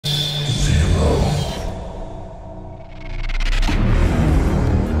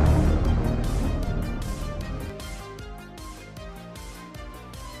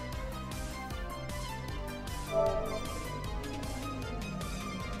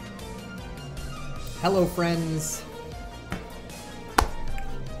Hello, friends.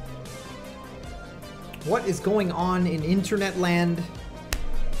 What is going on in internet land?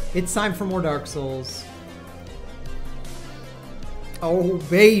 It's time for more Dark Souls. Oh,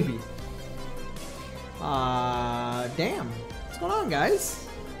 baby. Damn. What's going on, guys?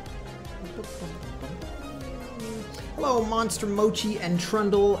 Hello, Monster Mochi and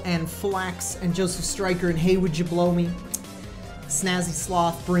Trundle and Flax and Joseph Stryker and Hey Would You Blow Me? Snazzy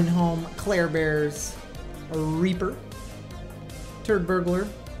Sloth, Brinholm, Claire Bears, a Reaper, Turd Burglar.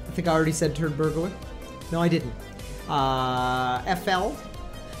 I think I already said Turd Burglar. No, I didn't.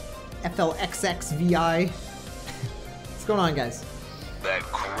 FLXXVI. What's going on, guys? That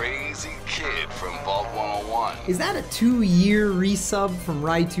crazy kid from Vault 101. Is that a 2-year resub from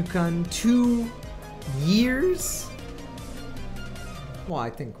DreadedCone? 2 years? Well, I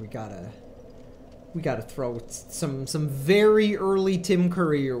think we gotta throw some very early Tim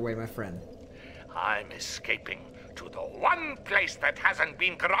Curry your way, my friend. I'm escaping to the one place that hasn't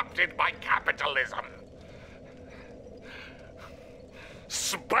been corrupted by capitalism.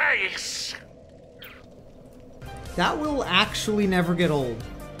 Space! That will actually never get old.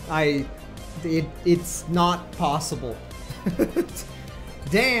 It's not possible.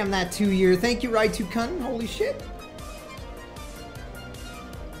 Damn, that 2-year. Thank you, DreadedCone. Holy shit.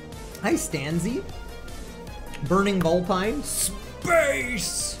 Hi, Stanzy. Burning Vulpine.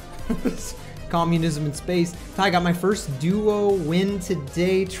 Space! Communism in space. I got my first duo win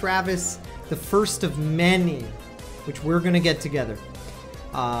today. Travis, the first of many, which we're gonna get together.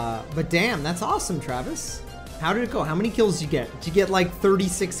 But damn, that's awesome, Travis. How did it go? How many kills did you get? Did you get like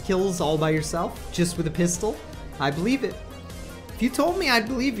 36 kills all by yourself? Just with a pistol? I believe it. If you told me, I'd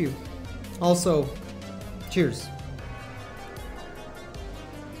believe you. Also, cheers.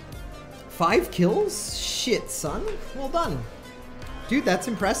 5 kills? Shit, son. Well done. Dude, that's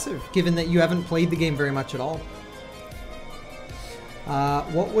impressive, given that you haven't played the game very much at all.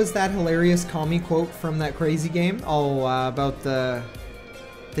 What was that hilarious commie quote from that crazy game? Oh, about the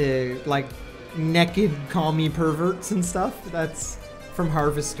like naked commie perverts and stuff. That's from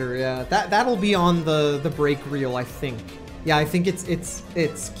Harvester. Yeah, that'll be on the break reel, I think. Yeah, I think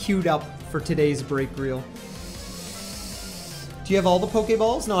it's queued up for today's break reel. Do you have all the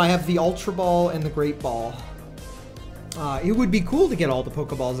Pokeballs? No, I have the Ultra Ball and the Great Ball. It would be cool to get all the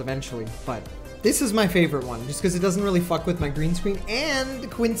Pokeballs eventually, but this is my favorite one, just because it doesn't really fuck with my green screen,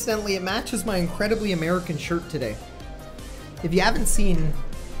 and coincidentally, it matches my incredibly American shirt today. If you haven't seen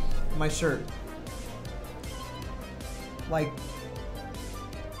my shirt, like,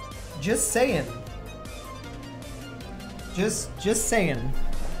 just saying. Just saying.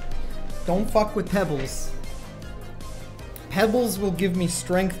 Don't fuck with Pebbles. Pebbles will give me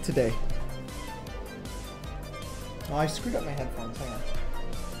strength today. Oh, I screwed up my headphones. Hang on.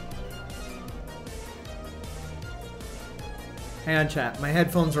 Hang on, chat. My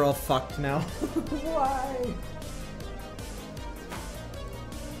headphones are all fucked now. Why?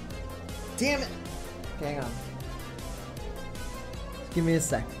 Damn it. Okay, hang on. Just give me a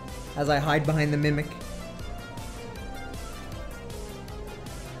sec as I hide behind the Mimic.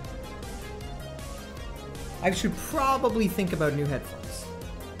 I should probably think about new headphones.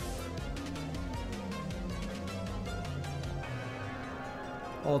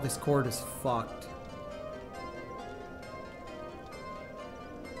 Oh, this cord is fucked.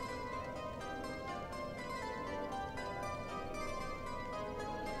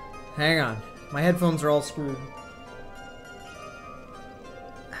 Hang on. My headphones are all screwed.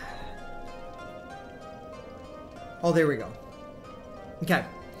 Oh, there we go. Okay.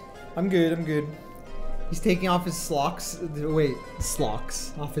 I'm good, I'm good. He's taking off his slocks. Wait,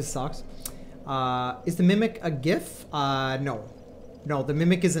 slocks. Off his socks. Is the Mimic a GIF? No. No, the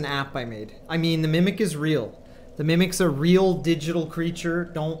Mimic is an app I made. I mean, the Mimic is real. The Mimic's a real digital creature.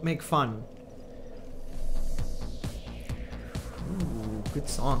 Don't make fun. Ooh, good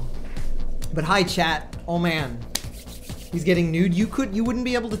song. But hi, chat. Oh man, he's getting nude. You wouldn't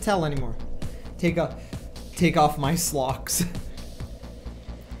be able to tell anymore. Take off my slocks.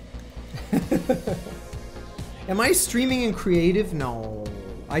 Am I streaming in creative? No,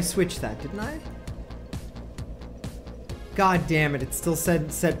 I switched that, didn't I? God damn it! It's still set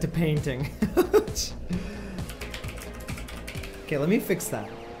to painting. Okay, let me fix that.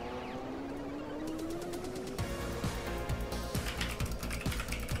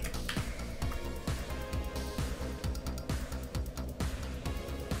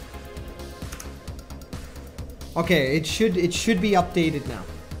 Okay, it should be updated now.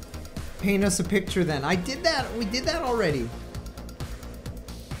 Paint us a picture then. I did that. We did that already.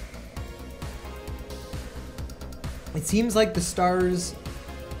 It seems like the stars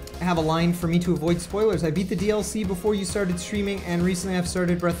have a line for me to avoid spoilers. I beat the DLC before you started streaming, and recently I've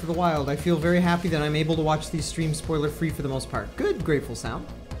started Breath of the Wild. I feel very happy that I'm able to watch these streams spoiler-free for the most part. Good, Grateful Sound.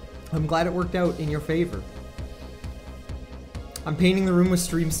 I'm glad it worked out in your favor. I'm painting the room with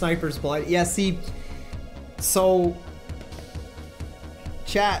Stream Sniper's blood. Yeah, see, so,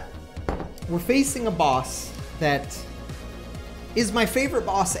 chat, we're facing a boss that is my favorite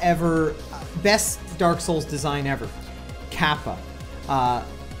boss ever, best Dark Souls design ever. Kappa.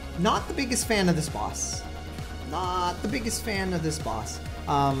 Not the biggest fan of this boss. Not the biggest fan of this boss.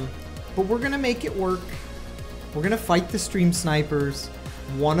 But we're gonna make it work. We're gonna fight the Stream Snipers.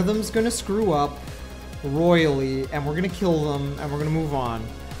 One of them's gonna screw up royally, and we're gonna kill them, and we're gonna move on.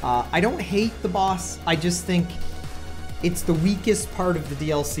 I don't hate the boss. I just think it's the weakest part of the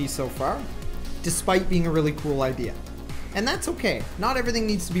DLC so far, despite being a really cool idea. And that's okay. Not everything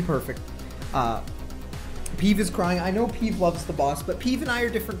needs to be perfect. Peeve is crying. I know Peeve loves the boss, but Peeve and I are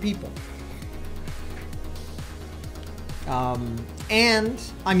different people. And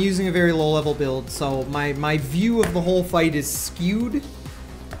I'm using a very low-level build, so my view of the whole fight is skewed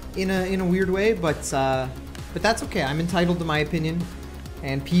in a weird way, but that's okay. I'm entitled to my opinion,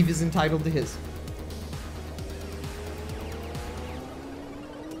 and Peeve is entitled to his.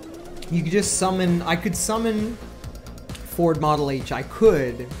 You could just summon. I could summon Ford Model H. I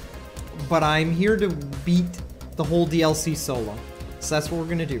could, but I'm here to beat the whole DLC solo. So that's what we're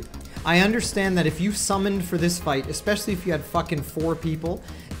gonna do. I understand that if you summoned for this fight, especially if you had fucking 4 people,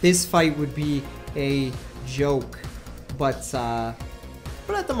 this fight would be a joke. But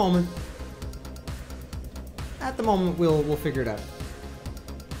at the moment, we'll figure it out.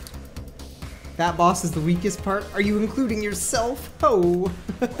 That boss is the weakest part. Are you including yourself? Oh,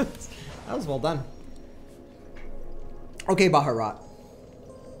 that was well done. Okay, Baharat.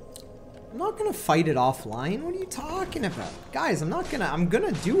 I'm not gonna fight it offline. What are you talking about? Guys, I'm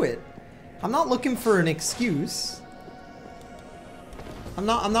gonna do it. I'm not looking for an excuse. I'm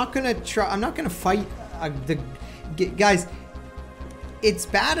not gonna fight guys, it's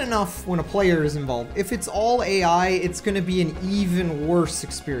bad enough when a player is involved. If it's all AI, it's gonna be an even worse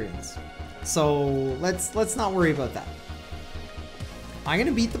experience. So let's not worry about that. I'm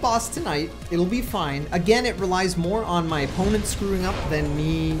gonna beat the boss tonight. It'll be fine. Again, it relies more on my opponent screwing up than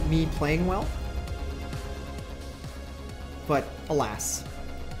me playing well. But alas.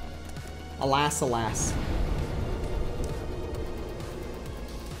 Alas, alas.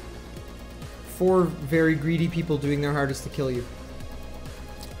 4 very greedy people doing their hardest to kill you.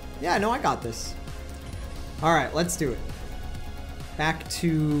 Yeah, no, I got this. Alright, let's do it. Back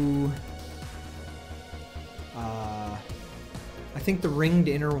to... I think the ringed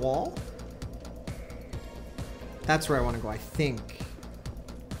inner wall. That's where I want to go, I think.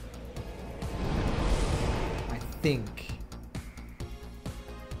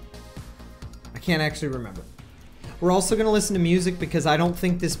 I can't actually remember. We're also going to listen to music because I don't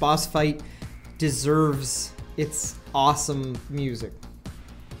think this boss fight deserves its awesome music.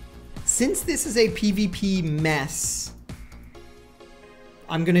 Since this is a PvP mess,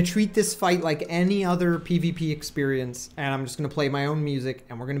 I'm going to treat this fight like any other PvP experience, and I'm just going to play my own music,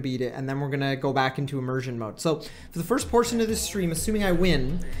 and we're going to beat it, and then we're going to go back into immersion mode. So, for the first portion of this stream, assuming I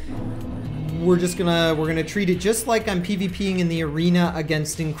win, we're gonna treat it just like I'm PvPing in the arena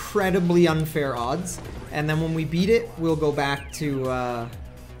against incredibly unfair odds, and then when we beat it, we'll go back to a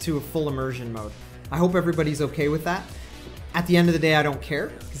full immersion mode. I hope everybody's okay with that. At the end of the day, I don't care,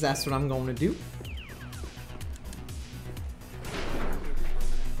 because that's what I'm going to do.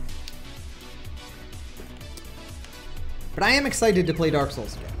 But I am excited to play Dark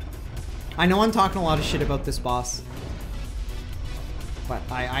Souls again. I know I'm talking a lot of shit about this boss, but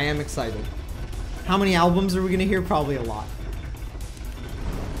I am excited. How many albums are we gonna hear? Probably a lot.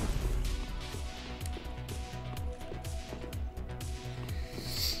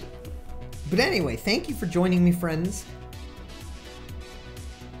 But anyway, thank you for joining me, friends.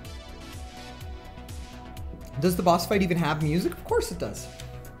 Does the boss fight even have music? Of course it does.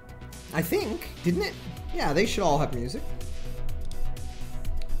 I think, didn't it? Yeah, they should all have music.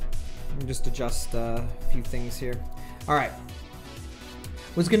 Let me just adjust a few things here. All right.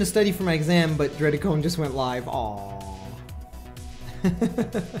 Was gonna study for my exam, but DreadedCone just went live. Aww.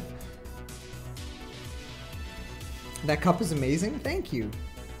 That cup is amazing. Thank you.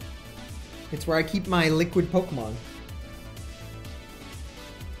 It's where I keep my liquid Pokemon.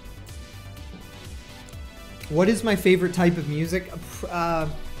 What is my favorite type of music?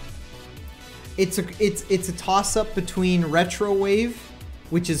 It's a toss-up between retro wave,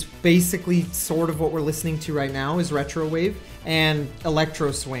 which is basically sort of what we're listening to right now is retro wave, and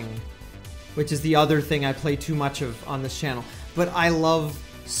electro swing, which is the other thing I play too much of on this channel. But I love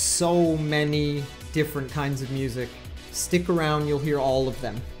So many different kinds of music. Stick around, you'll hear all of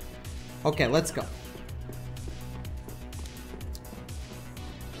them. Okay, let's go.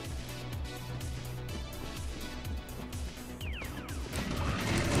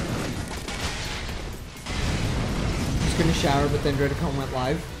 Just gonna shower, but then DreadedCone went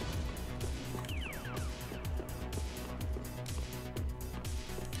live.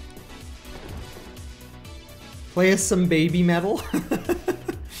 Play us some baby metal.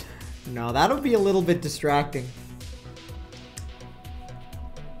 No, that'll be a little bit distracting.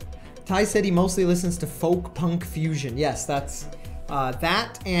 Ty said he mostly listens to folk punk fusion. Yes, that's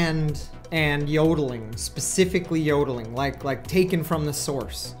that and yodeling, specifically yodeling, like taken from the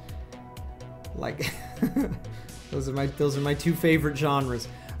source. Like those are my two favorite genres.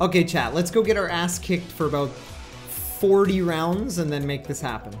 Okay, chat, let's go get our ass kicked for about 40 rounds and then make this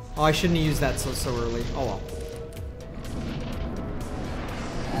happen. Oh, I shouldn't have used that so early. Oh well.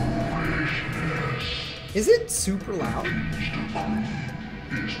 Is it super loud?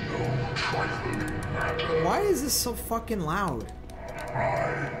 Why is this so fucking loud?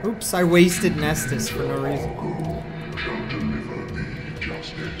 Oops, I wasted Nestus for no reason.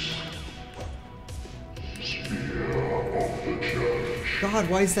 God,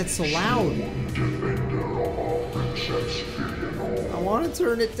 why is that so loud? I want to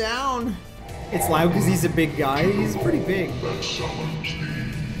turn it down. It's loud because he's a big guy. He's pretty big.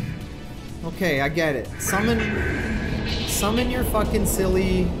 Okay, I get it. Summon your fucking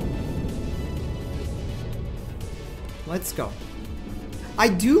silly... Let's go. I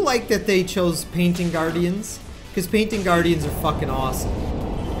do like that they chose Painting Guardians, because Painting Guardians are fucking awesome.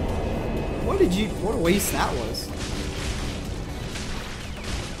 What a waste that was.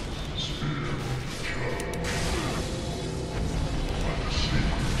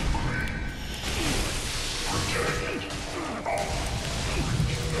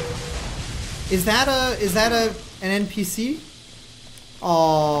 Is that an NPC?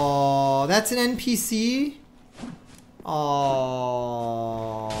 Oh, that's an NPC?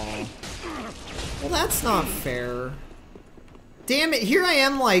 Oh. Well, that's not fair. Damn it, here I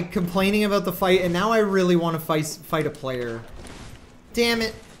am like complaining about the fight and now I really want to fight a player. Damn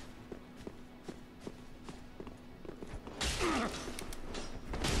it.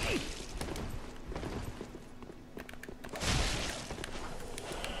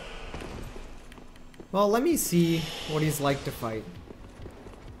 Well, let me see what he's like to fight.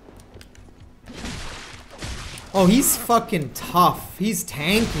 Oh, he's fucking tough. He's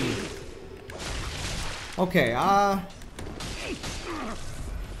tanky. Okay,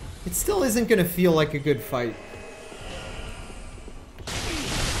 it still isn't gonna feel like a good fight.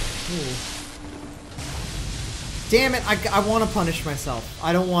 Ooh. Damn it, I want to punish myself.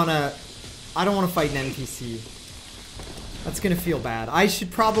 I don't want to fight an NPC. That's gonna feel bad. I should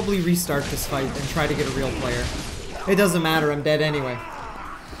probably restart this fight and try to get a real player. It doesn't matter, I'm dead anyway.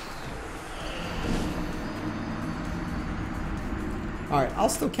 Alright, I'll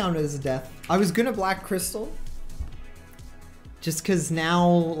still count it as a death. I was gonna Black Crystal. Just cause now,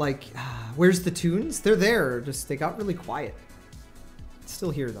 like, where's the tunes? They're there, just they got really quiet. It's still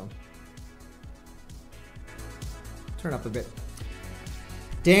here though. Turn up a bit.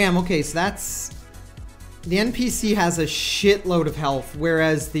 Damn, okay, so that's... The NPC has a shitload of health,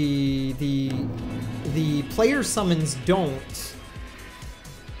 whereas the player summons don't.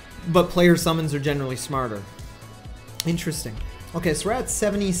 But player summons are generally smarter. Interesting. Okay, so we're at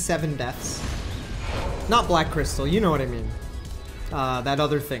 77 deaths. Not Black Crystal, you know what I mean. That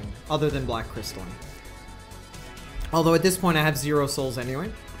other thing, other than Black Crystal. Although at this point I have 0 souls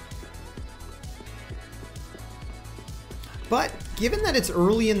anyway. But given that it's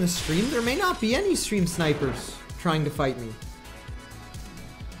early in the stream, there may not be any stream snipers trying to fight me.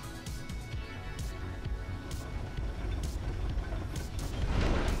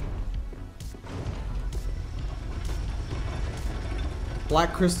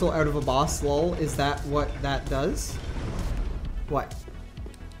 Black Crystal out of a boss, lol. Is that what that does? What?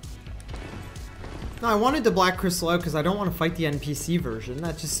 No, I wanted to Black Crystal out because I don't want to fight the NPC version.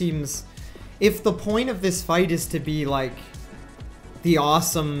 That just seems... If the point of this fight is to be like the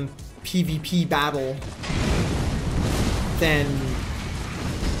awesome PvP battle, then...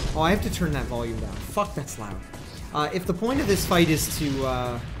 Oh, I have to turn that volume down. Fuck, that's loud. If the point of this fight is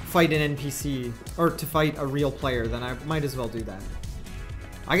to fight an NPC, or to fight a real player, then I might as well do that.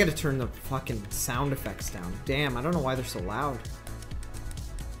 I gotta turn the fucking sound effects down. Damn, I don't know why they're so loud.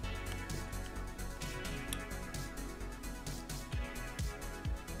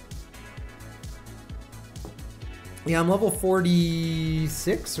 Yeah, I'm level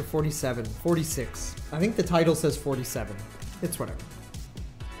 46 or 47? 46. I think the title says 47. It's whatever.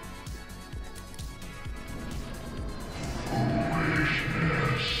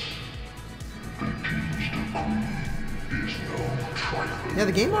 Yeah,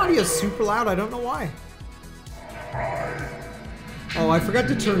 the game audio is super loud. I don't know why. Oh, I forgot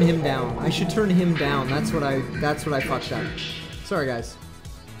to turn him down. I should turn him down. That's what I fucked up. Sorry, guys.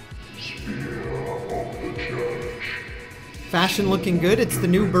 Fashion looking good. It's the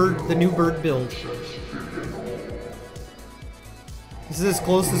new bird build. This is as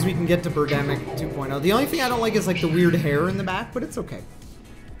close as we can get to Birdemic 2.0. The only thing I don't like is like the weird hair in the back, but it's okay.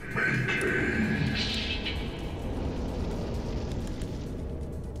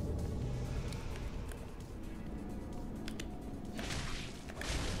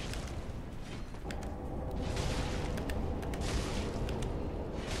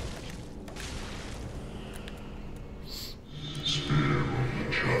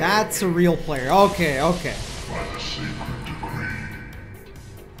 That's a real player. Okay, okay.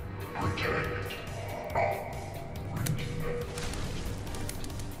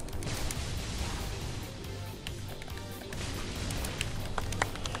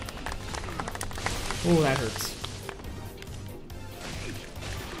 Oh, that hurts.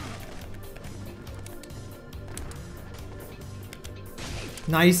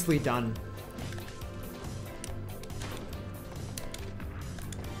 Nicely done.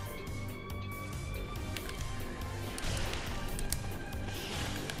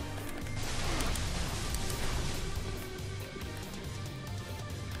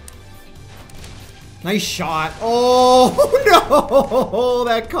 Nice shot. Oh, no!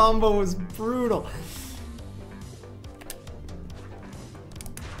 That combo was brutal.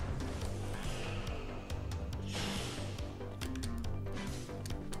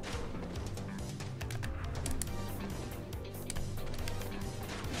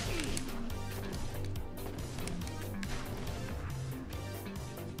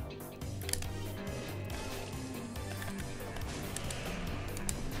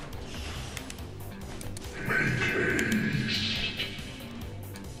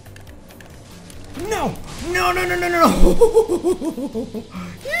 No! No, no, no, no, no, no!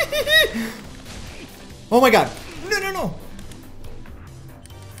 Oh my god! No, no, no!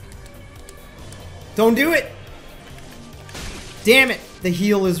 Don't do it! Damn it! The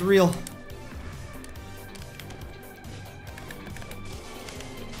heal is real.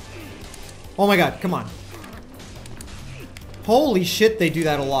 Oh my god, come on. Holy shit, they do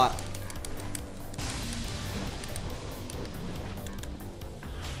that a lot.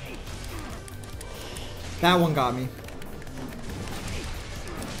 That one got me.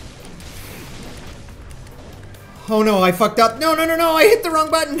 Oh no, I fucked up. No, no, no, no, I hit the wrong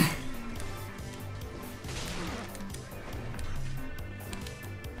button.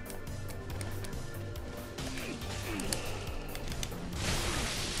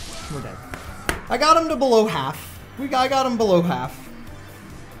 We're dead. I got him to below half. I got him below half.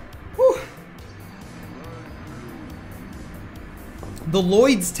 Whew. The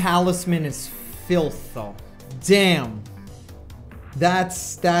Lloyd's Talisman is filth, though. Damn.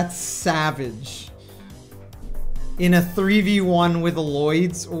 That's savage. In a 3v1 with a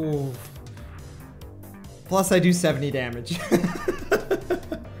Lloyd's. Ooh. Plus I do 70 damage.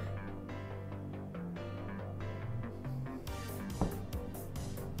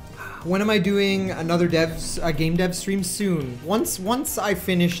 When am I doing another game dev stream? Soon. Once I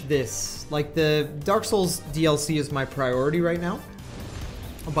finish this. Like, the Dark Souls DLC is my priority right now.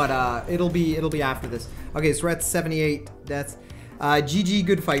 But it'll be after this. Okay, so we're at 78 deaths. GG,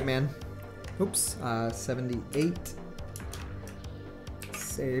 good fight, man. Oops, 78.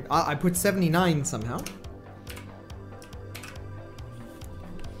 Save. I put 79 somehow.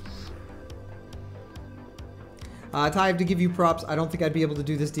 Ty, I have to give you props. I don't think I'd be able to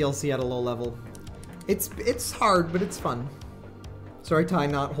do this DLC at a low level. It's hard, but it's fun. Sorry, Ty,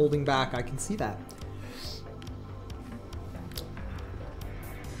 not holding back. I can see that.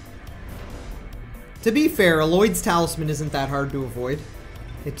 To be fair, a Lloyd's Talisman isn't that hard to avoid.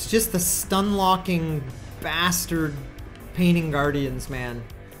 It's just the stun-locking bastard painting guardians, man.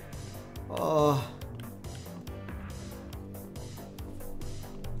 Oh.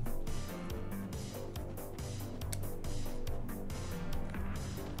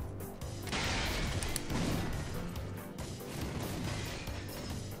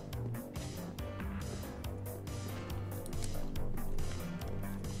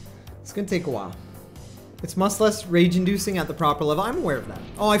 It's gonna take a while. It's much less rage-inducing at the proper level. I'm aware of that.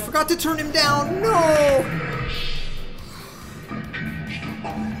 Oh, I forgot to turn him down. No!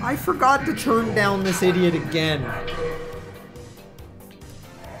 I forgot to turn down this idiot again.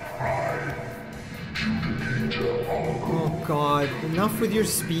 Oh god, enough with your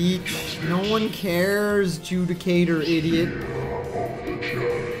speech. No one cares, Judicator idiot.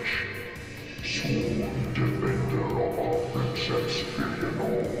 Defender of our princess.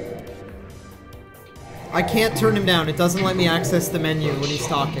 I can't turn him down. It doesn't let me access the menu when he's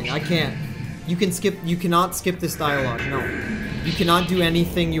talking. I can't. You cannot skip this dialogue. No. You cannot do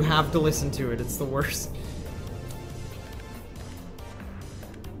anything. You have to listen to it. It's the worst.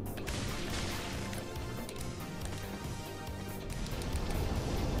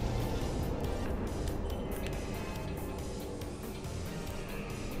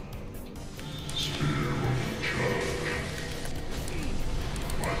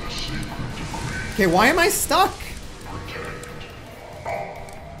 Okay, why am I stuck?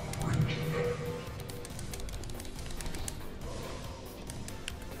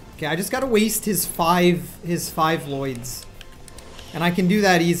 Okay, I just gotta waste his five Lloyds. And I can do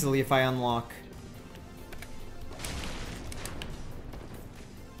that easily if I unlock.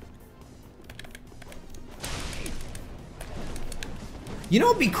 You know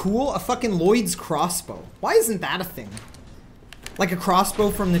what'd be cool? A fucking Lloyd's crossbow. Why isn't that a thing? Like a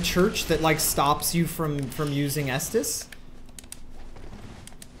crossbow from the church that like stops you from using Estus?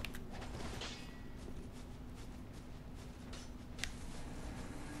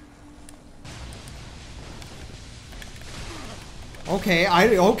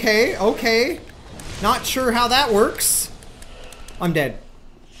 Okay, okay. Not sure how that works. I'm dead.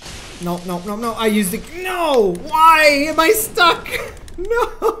 No, I used it. No! Why am I stuck? No!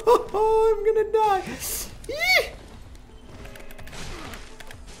 I'm gonna die. Eee!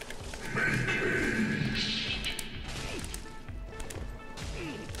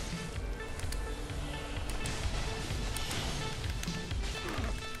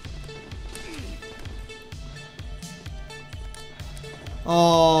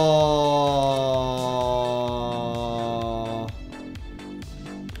 Oh.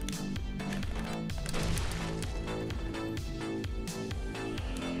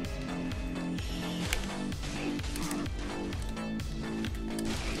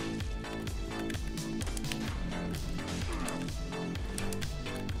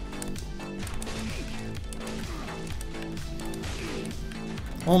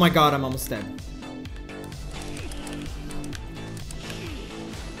 Oh my god, I'm almost dead.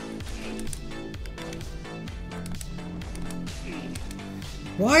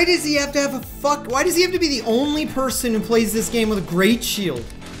 Why does he have to have a why does he have to be the only person who plays this game with a great shield?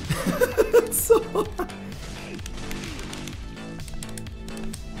 So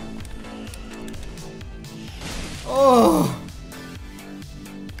oh.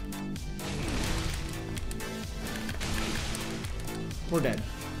 We're dead.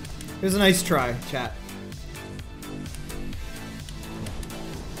 It was a nice try, chat.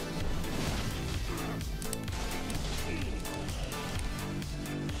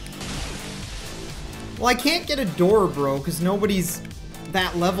 Well, I can't get a door, bro, because nobody's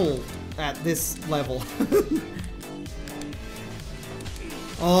that level at this level.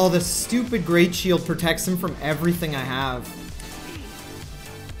 Oh, the stupid Great Shield protects him from everything I have.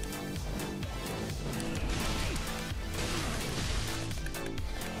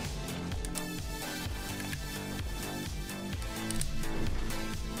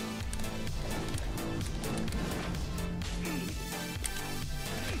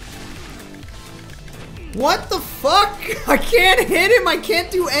 What the fuck? I can't hit him. I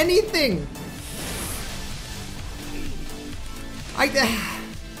can't do anything.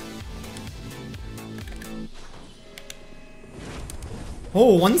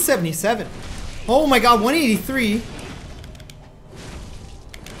 Oh, 177. Oh my god, 183.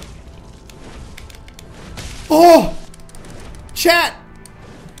 Oh! Chat!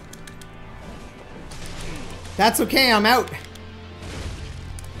 That's okay, I'm out.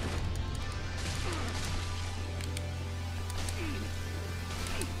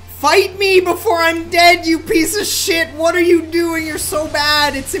 Fight me before I'm dead, you piece of shit! What are you doing? You're so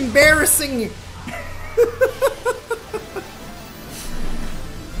bad. It's embarrassing.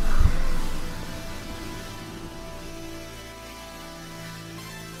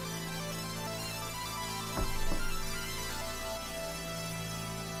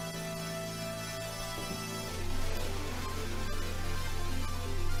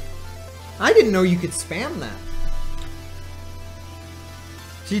 I didn't know you could spam that.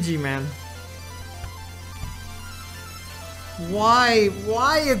 GG, man. Why?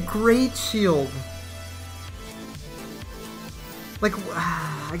 Why a great shield? Like,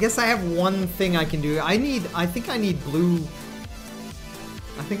 I guess I have one thing I can do. I think I need blue.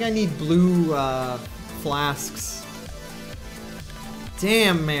 I think I need blue flasks.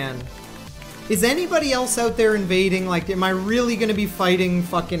 Damn, man. Is anybody else out there invading? Like, am I really gonna be fighting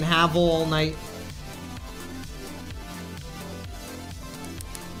fucking Havel all night?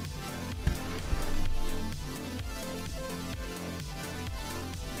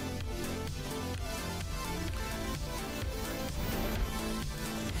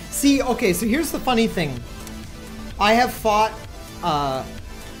 See, okay, so here's the funny thing. I have fought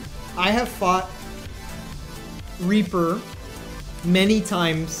Reaper many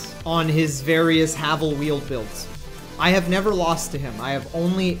times on his various Havel wield builds. I have never lost to him. I have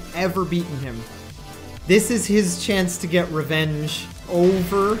only ever beaten him. This is his chance to get revenge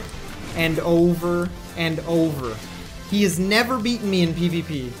over and over and over. He has never beaten me in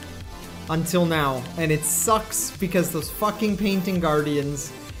PvP until now, and it sucks because those fucking painting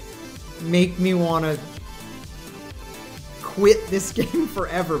guardians make me want to quit this game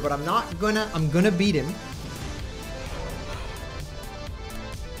forever, but I'm not gonna. I'm gonna beat him.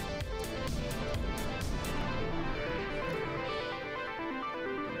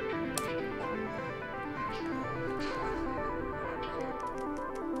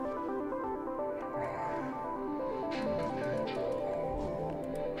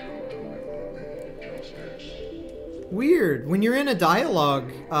 Weird. When you're in a dialogue,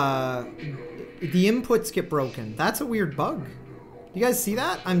 the inputs get broken. That's a weird bug. You guys see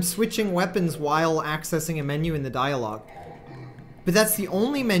that? I'm switching weapons while accessing a menu in the dialogue. But that's the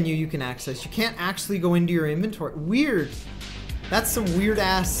only menu you can access. You can't actually go into your inventory. Weird. That's some weird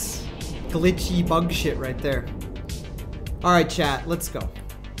ass glitchy bug shit right there. Alright, chat. Let's go.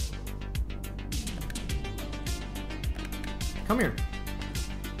 Come here.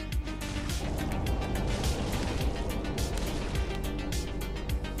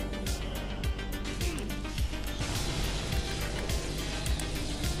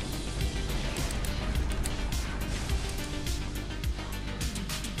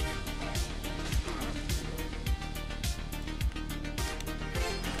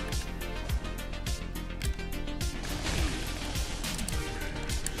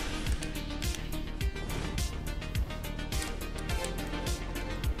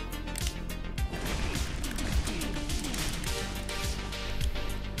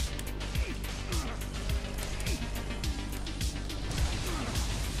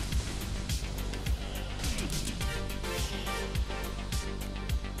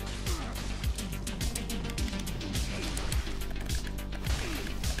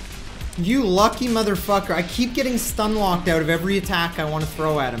 You lucky motherfucker. I keep getting stun locked out of every attack I want to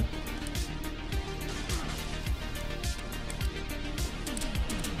throw at him.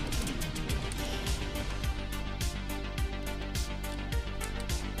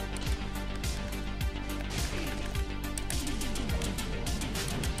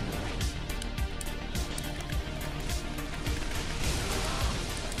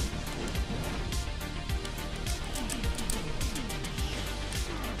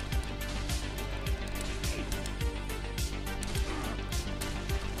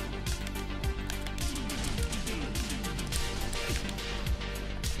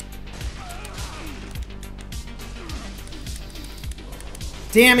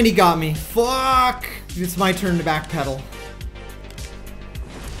 Damn it, he got me. Fuck! It's my turn to backpedal.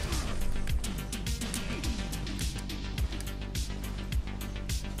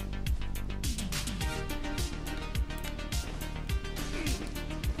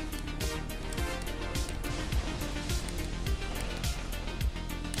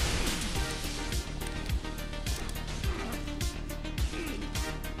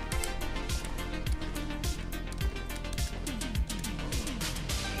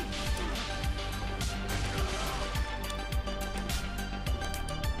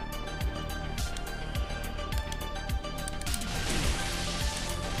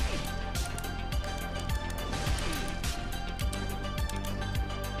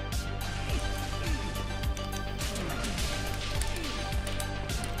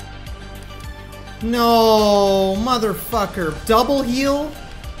 No, motherfucker. Double heal?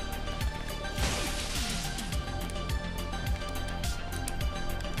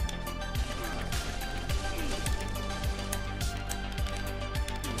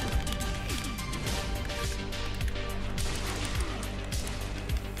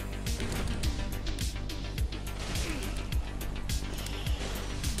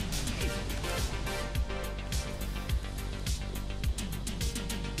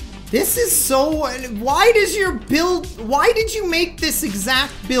 This is so... Why does your build... Why did you make this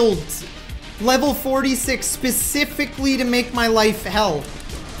exact build? Level 46 specifically to make my life hell.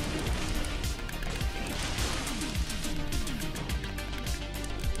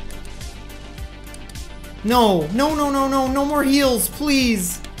 No. No, no, no, no. No more heals,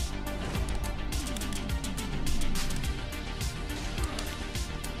 please.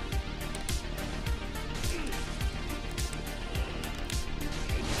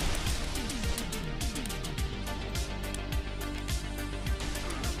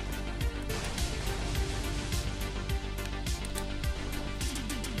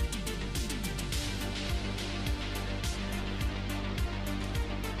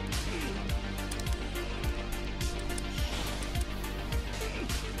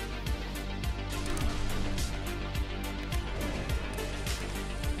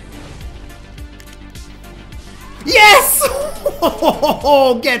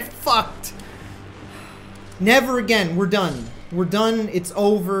 Oh, get fucked. Never again. We're done. We're done. It's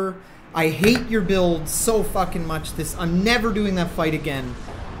over. I hate your build so fucking much. I'm never doing that fight again.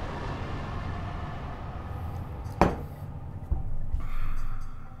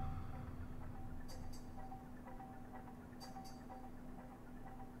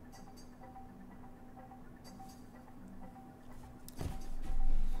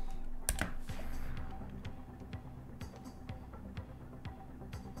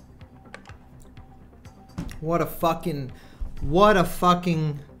 What a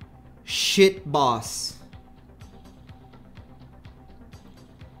fucking shit boss.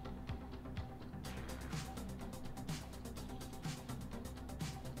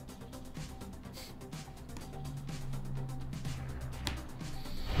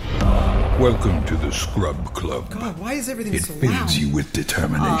 Welcome to the Scrub Club. God, why is everything It so loud? fills you with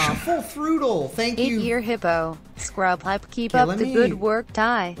determination. Full throttle. Thank you. 8-year hippo. Scrub hype. Keep Okay, up the good work,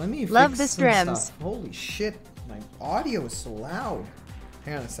 Ty. Let me Love fix the some streams. stuff. Holy shit, my audio is so loud.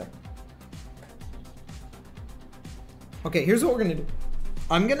 Hang on a sec. Okay, here's what we're gonna do.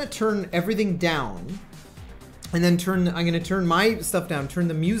 I'm gonna turn everything down, and then I'm gonna turn my stuff down, turn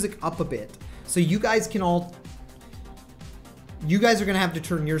the music up a bit, so you guys can all. You guys are gonna have to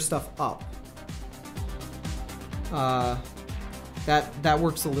turn your stuff up. That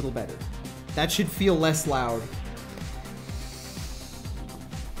works a little better. That should feel less loud.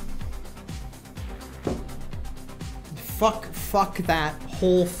 Fuck that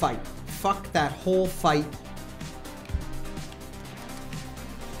whole fight. Fuck that whole fight.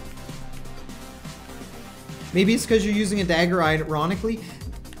 Maybe it's because you're using a dagger, ironically.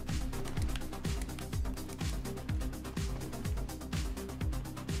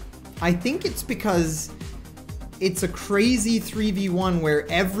 I think it's because it's a crazy 3v1 where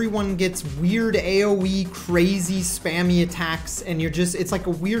everyone gets weird AoE, crazy spammy attacks, and it's like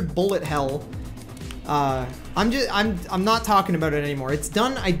a weird bullet hell. I'm not talking about it anymore. It's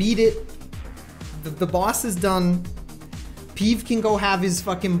done. I beat it. The boss is done. Peeve can go have his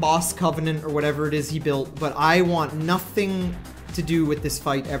fucking boss covenant or whatever it is he built, but I want nothing to do with this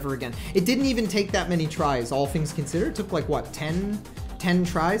fight ever again. It didn't even take that many tries, all things considered. It took like, what, 10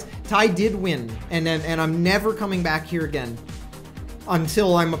 tries? Ty did win, and I'm never coming back here again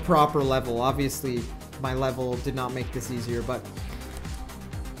until I'm a proper level. Obviously, my level did not make this easier, but...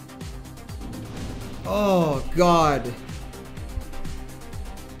 Oh, God.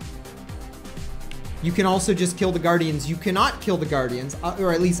 You can also just kill the Guardians. You cannot kill the Guardians,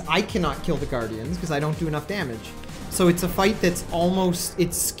 or at least I cannot kill the Guardians because I don't do enough damage. So it's a fight that's almost,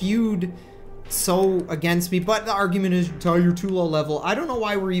 it's skewed so against me, but the argument is, Ty, you're too low level. I don't know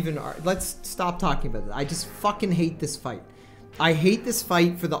why we're even, let's stop talking about it. I just fucking hate this fight. I hate this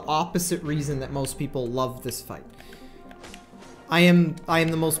fight for the opposite reason that most people love this fight. I am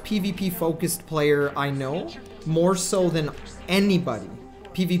the most PvP focused player I know, more so than anybody.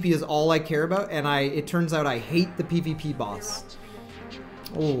 PvP is all I care about, and it turns out I hate the PvP boss.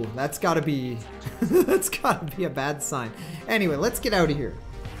 Oh, that's gotta be, that's gotta be a bad sign. Anyway, let's get out of here.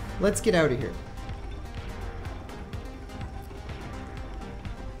 Let's get out of here.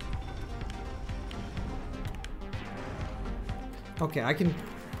 Okay, I can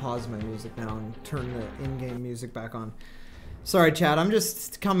pause my music now and turn the in-game music back on. Sorry, chat. I'm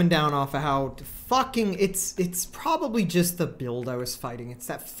just coming down off of how fucking it's probably just the build I was fighting. It's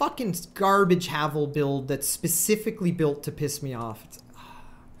that fucking garbage Havel build that's specifically built to piss me off.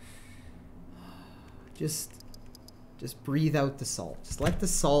 Just breathe out the salt. Just let the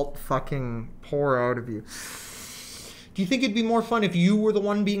salt fucking pour out of you. Do you think it'd be more fun if you were the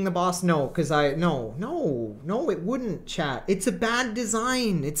one being the boss? No, because no, it wouldn't, chat. It's a bad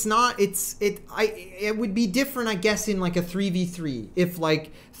design. It's not, it would be different, I guess, in like a 3v3 if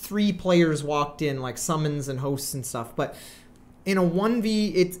like 3 players walked in, like summons and hosts and stuff. But in a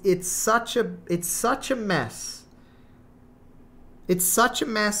 1v, it's such a mess. It's such a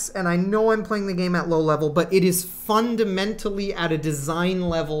mess, and I know I'm playing the game at low level, but it is fundamentally at a design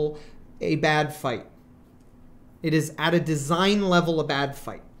level a bad fight. It is at a design level a bad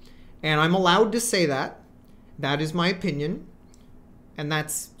fight. And I'm allowed to say that. That is my opinion. And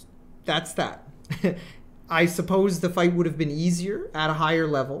that's that. I suppose the fight would have been easier at a higher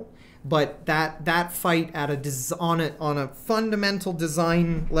level, but that fight at on a fundamental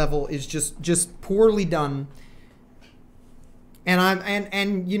design level is just poorly done.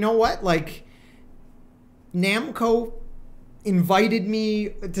 And you know what? Like, Namco invited me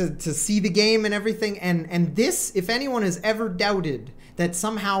to see the game and everything, and this, if anyone has ever doubted that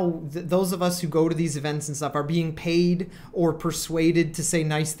somehow those of us who go to these events and stuff are being paid or persuaded to say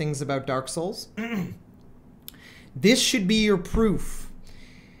nice things about Dark Souls, This should be your proof.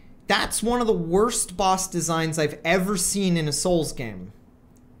 That's one of the worst boss designs I've ever seen in a Souls game.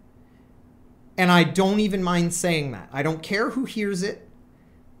 And I don't even mind saying that. I don't care who hears it.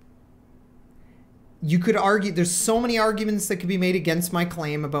 You could argue, there's so many arguments that could be made against my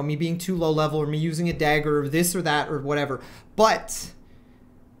claim about me being too low level or me using a dagger or this or that or whatever. But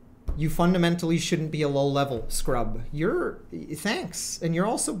you fundamentally shouldn't be a low level scrub. Thanks. And you're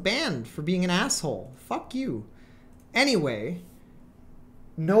also banned for being an asshole. Fuck you. Anyway,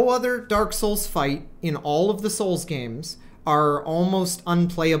 no other Dark Souls fight in all of the Souls games are almost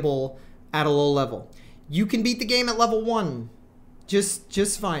unplayable at a low level. You can beat the game at level 1.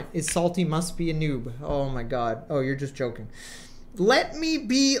 Just fine. Is Salty must be a noob. Oh my god. Oh, you're just joking. Let me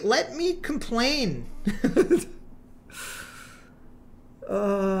complain.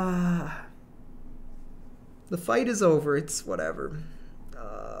 The fight is over. It's whatever.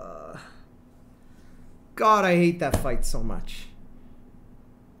 God, I hate that fight so much.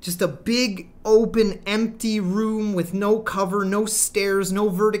 Just a big, open, empty room with no cover, no stairs, no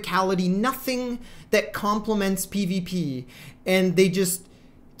verticality, nothing that complements PvP. And they just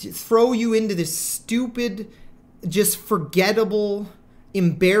throw you into this stupid, just forgettable,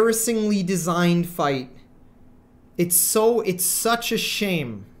 embarrassingly designed fight. It's such a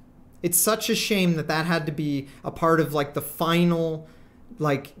shame. It's such a shame that that had to be a part of like the final,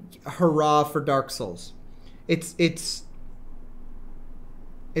 like, hurrah for Dark Souls. It's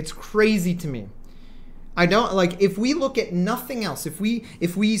crazy to me. I don't like, if we look at nothing else, if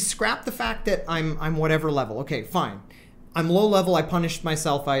we scrap the fact that I'm whatever level, okay, fine. I'm low level, I punished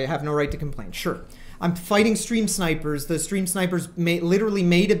myself, I have no right to complain. Sure. I'm fighting stream snipers. The stream snipers literally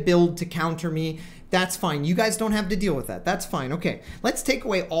made a build to counter me. That's fine. You guys don't have to deal with that. That's fine. Okay. Let's take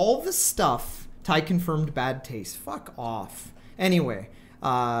away all the stuff. Ty confirmed bad taste. Fuck off. Anyway,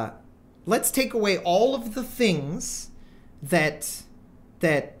 let's take away all of the things that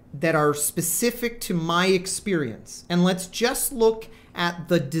are specific to my experience. And let's just look at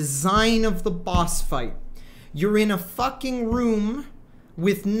the design of the boss fight. You're in a fucking room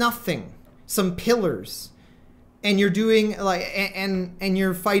with nothing. Some pillars. And you're doing like and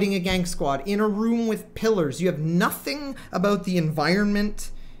you're fighting a gang squad in a room with pillars. You have nothing about the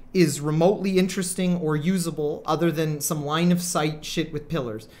environment is remotely interesting or usable other than some line of sight shit with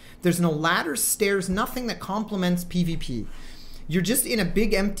pillars. There's no ladders, stairs, nothing that complements PvP. You're just in a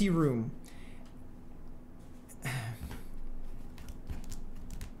big empty room.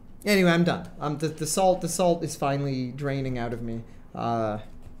 Anyway, I'm done. The salt is finally draining out of me.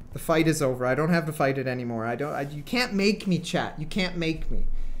 The fight is over. I don't have to fight it anymore. You can't make me, chat. You can't make me.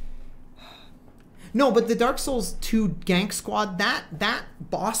 No, but the Dark Souls 2 gank squad, that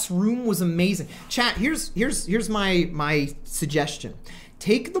boss room was amazing. Chat, here's my suggestion.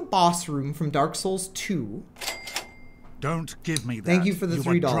 Take the boss room from Dark Souls 2. Don't give me that. Thank you for the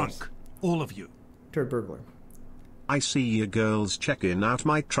 $3. Drunk, all of you. Turd burglar. I see you girls checking out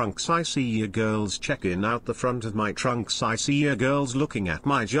my trunks. I see you girls checking out the front of my trunks. I see you girls looking at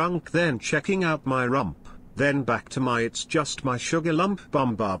my junk, then checking out my rump. Then back to my it's just my sugar lump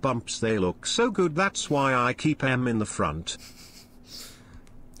bumbar bumps. They look so good, that's why I keep M in the front.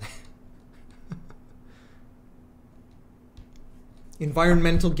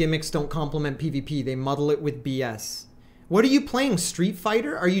 Environmental gimmicks don't complement PvP. They muddle it with BS. What are you playing, Street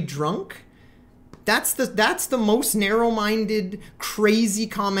Fighter? Are you drunk? That's the most narrow-minded, crazy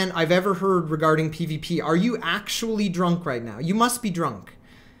comment I've ever heard regarding PvP. Are you actually drunk right now? You must be drunk.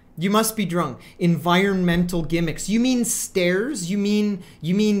 You must be drunk. Environmental gimmicks. You mean stairs? You mean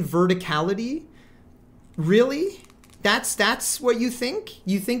verticality? Really? That's what you think?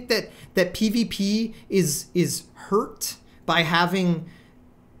 You think that PvP is hurt by having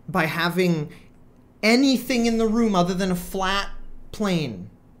anything in the room other than a flat plane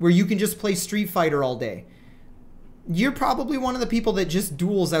where you can just play Street Fighter all day? You're probably one of the people that just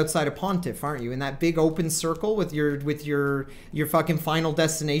duels outside of Pontiff, aren't you? In that big open circle with your fucking Final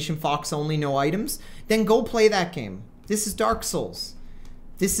Destination Fox only, no items. Then go play that game. This is Dark Souls.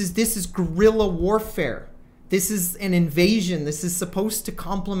 This is guerrilla warfare. This is an invasion. This is supposed to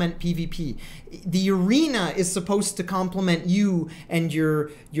complement PvP. The arena is supposed to complement you and your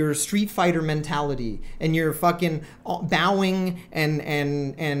Street Fighter mentality and your fucking bowing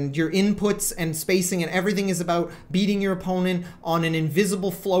and your inputs and spacing, and everything is about beating your opponent on an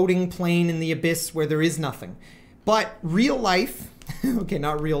invisible floating plane in the abyss where there is nothing. But real life, okay,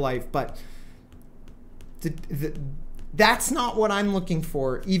 not real life, but that's not what I'm looking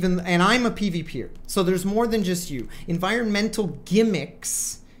for, and I'm a PvPer. So there's more than just you. Environmental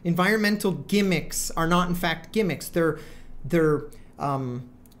gimmicks are not in fact gimmicks. They're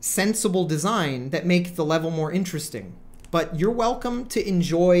sensible design that make the level more interesting. But you're welcome to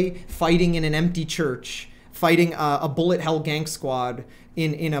enjoy fighting in an empty church, fighting a bullet hell gank squad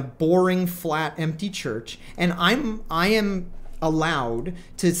in a boring, flat, empty church. And I am allowed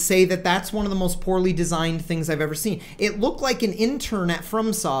to say that that's one of the most poorly designed things I've ever seen. It looked like an intern at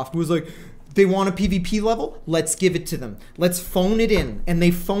FromSoft was like, they want a PvP level? Let's give it to them. Let's phone it in. And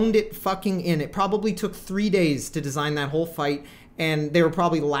they phoned it fucking in. It probably took 3 days to design that whole fight, and they were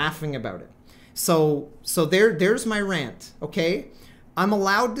probably laughing about it. So there's my rant, okay? I'm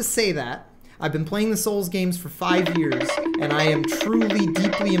allowed to say that. I've been playing the Souls games for 5 years, and I am truly,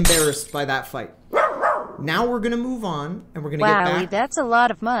 deeply embarrassed by that fight. Now we're going to move on, and we're going to get back. Wow, that's a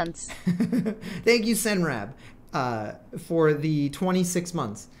lot of months. Thank you, Senrab, for the 26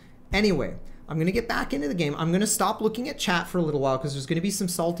 months. Anyway, I'm going to get back into the game. I'm going to stop looking at chat for a little while because there's going to be some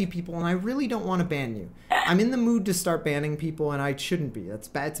salty people, and I really don't want to ban you. I'm in the mood to start banning people, and I shouldn't be. That's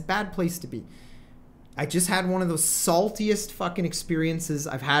bad. It's a bad place to be. I just had one of those saltiest fucking experiences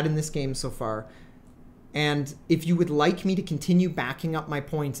I've had in this game so far. And if you would like me to continue backing up my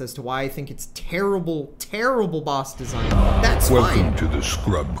points as to why I think it's terrible, terrible boss design, that's fine. Welcome to the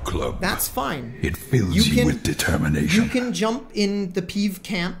Scrub Club. That's fine. It fills you with determination. You can jump in the Peeve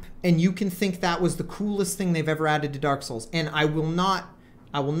camp and you can think that was the coolest thing they've ever added to Dark Souls. And I will not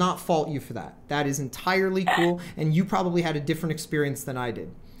fault you for that. That is entirely cool. And you probably had a different experience than I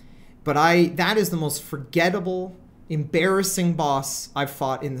did. But that is the most forgettable, embarrassing boss I've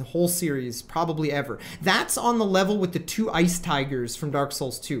fought in the whole series, probably ever. That's on the level with the 2 ice tigers from Dark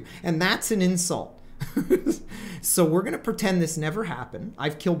Souls 2, and that's an insult. So we're gonna pretend this never happened.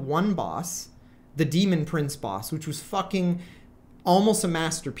 I've killed one boss, the Demon Prince boss, which was fucking almost a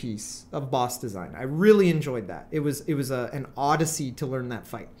masterpiece of boss design. I really enjoyed that. It was an odyssey to learn that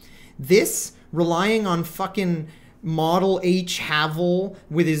fight. This, relying on fucking Model H Havel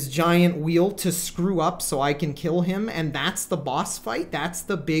with his giant wheel to screw up so I can kill him, and that's the boss fight, that's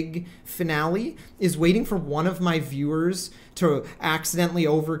the big finale, is waiting for one of my viewers to accidentally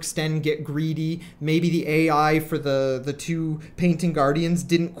overextend, get greedy. Maybe the AI for the 2 Painting Guardians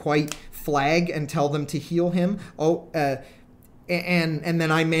didn't quite flag and tell them to heal him. And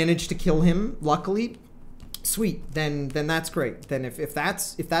then I managed to kill him, luckily. Sweet, then that's great. Then if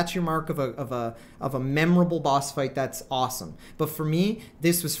that's your mark of a memorable boss fight, that's awesome. But for me,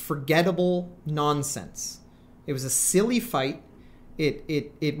 this was forgettable nonsense. It was a silly fight.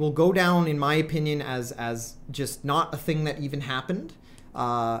 It will go down, in my opinion, as just not a thing that even happened.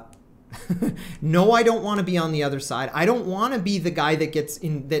 No, I don't want to be on the other side. I don't want to be the guy that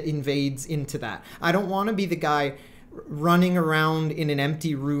invades into that. I don't want to be the guy running around in an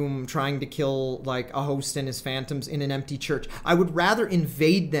empty room trying to kill like a host and his phantoms in an empty church. I would rather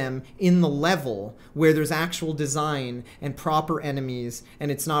invade them in the level where there's actual design and proper enemies, and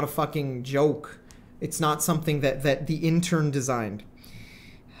it's not a fucking joke. It's not something that the intern designed.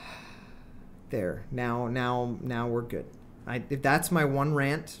 There, now we're good. That's my one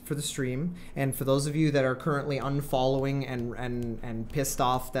rant for the stream, and for those of you that are currently unfollowing and pissed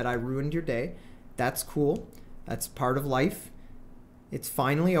off that I ruined your day, that's cool. That's part of life. It's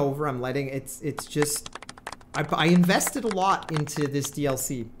finally over. I'm letting it's just I invested a lot into this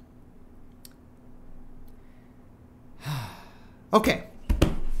DLC. Okay.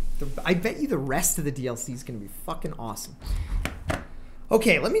 I bet you the rest of the DLC is going to be fucking awesome.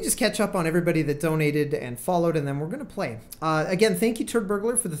 Okay, let me just catch up on everybody that donated and followed, and then we're going to play. Again, thank you, Turd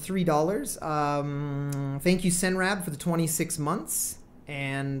Burglar, for the $3. Thank you, Senrab, for the 26 months.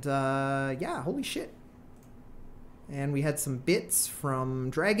 And, yeah, holy shit. And we had some bits from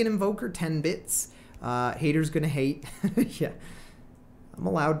Dragon Invoker, 10 bits. Haters gonna hate. Yeah. I'm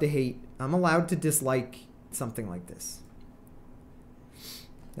allowed to hate. I'm allowed to dislike something like this.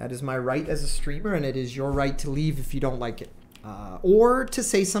 That is my right as a streamer, and it is your right to leave if you don't like it. Or to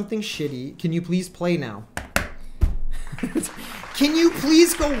say something shitty. Can you please play now? Can you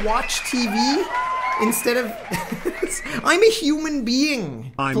please go watch TV instead of... I'm a human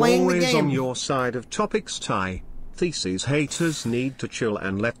being playing the game. I'm always on your side of topics, Ty. Theses haters need to chill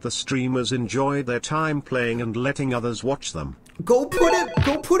and let the streamers enjoy their time playing and letting others watch them. Go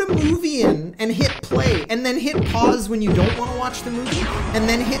put a movie in and hit play, and then hit pause when you don't want to watch the movie, and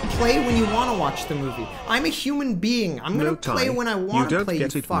then hit play when you want to watch the movie. I'm a human being. I'm gonna play when I want to play. You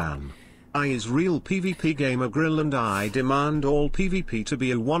don't get it, man. I is real PvP gamer grill, and I demand all PvP to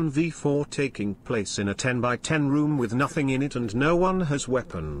be a 1v4 taking place in a 10x10 room with nothing in it and no one has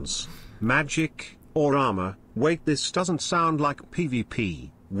weapons, magic, or armor. Wait, this doesn't sound like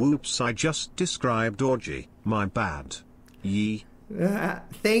PvP. Whoops, I just described orgy. My bad. Yee.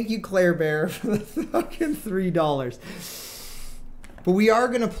 Thank you, Claire Bear, for the fucking $3. But we are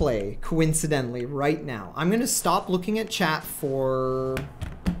going to play, coincidentally, right now. I'm going to stop looking at chat for...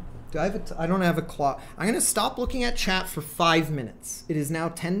 I don't have a clock. I'm going to stop looking at chat for 5 minutes. It is now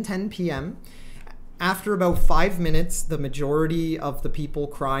 10:10 p.m. After about 5 minutes, the majority of the people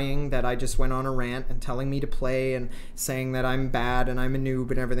crying that I just went on a rant and telling me to play and saying that I'm bad and I'm a noob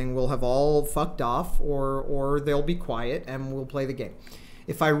and everything will have all fucked off, or they'll be quiet and we'll play the game.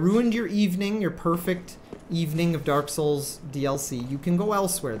 If I ruined your evening, your perfect evening of Dark Souls DLC, you can go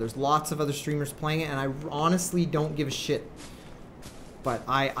elsewhere. There's lots of other streamers playing it, and I honestly don't give a shit. But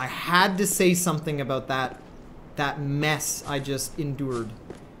I had to say something about that mess I just endured.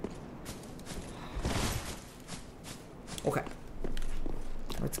 Okay.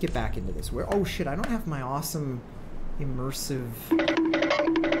 Let's get back into this. Oh shit, I don't have my awesome immersive...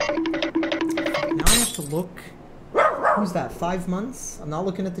 Now I have to look... Who's that? 5 months? I'm not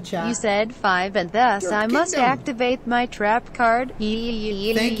looking at the chat. You said 5 and thus I must activate my trap card. Thank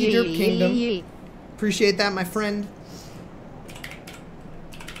you, Derp Kingdom. Appreciate that, my friend.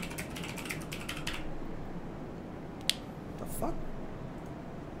 The fuck?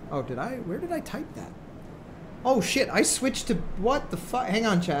 Oh, did I? Where did I type that? Oh shit, I switched to... What the fuck? Hang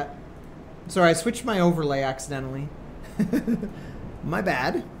on, chat. Sorry, I switched my overlay accidentally. My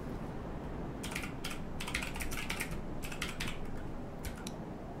bad.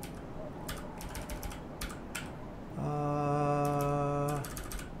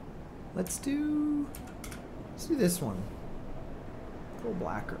 Let's do this one. Go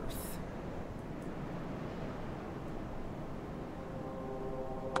Black Earth.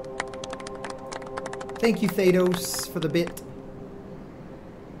 Thank you, Thados, for the bit.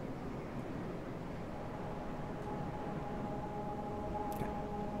 Okay.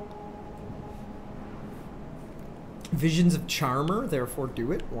 Visions of Charmer, therefore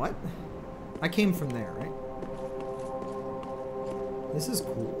do it. What? I came from there, right? This is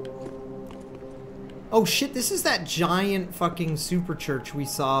cool. Oh shit, this is that giant fucking super church we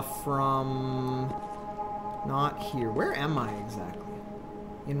saw from... Not here. Where am I exactly?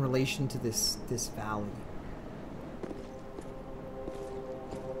 In relation to this valley.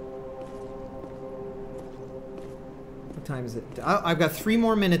 What time is it? I've got 3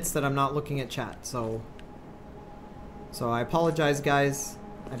 more minutes that I'm not looking at chat, so I apologize, guys.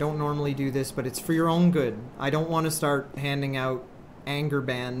 I don't normally do this, but it's for your own good. I don't want to start handing out anger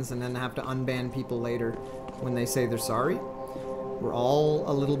bans and then have to unban people later when they say they're sorry. We're all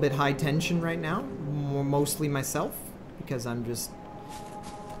a little bit high tension right now, mostly myself, because I'm just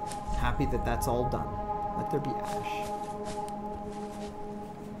happy that that's all done. Let there be ash.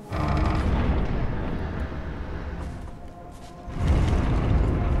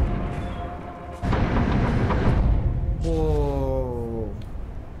 Whoa.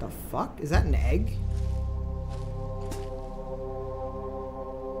 The fuck? Is that an egg?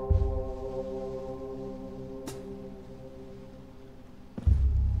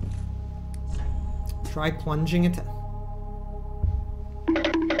 Try plunging it.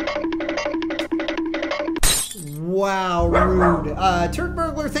 Wow, rude. Turd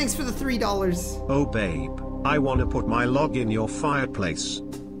Burglar, thanks for the $3. Oh babe, I wanna put my log in your fireplace.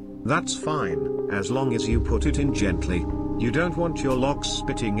 That's fine, as long as you put it in gently. You don't want your log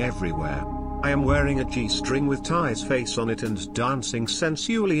spitting everywhere. I am wearing a G-string with Ty's face on it and dancing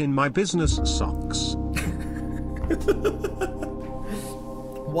sensually in my business socks.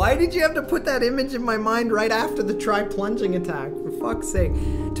 Why did you have to put that image in my mind right after the try plunging attack? For fuck's sake.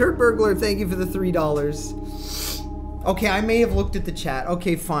 Turd Burglar, thank you for the $3. Okay, I may have looked at the chat.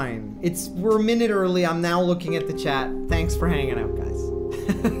 Okay, fine. We're a minute early. I'm now looking at the chat. Thanks for hanging out, guys.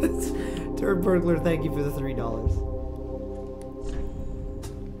 Turd Burglar, thank you for the $3.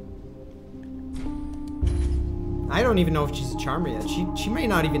 I don't even know if she's a charmer yet. She may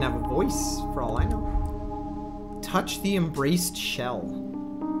not even have a voice, for all I know. Touch the embraced shell.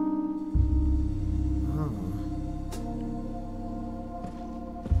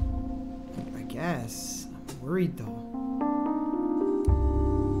 Yes, I'm worried though.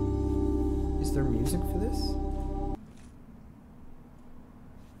 Is there music for this?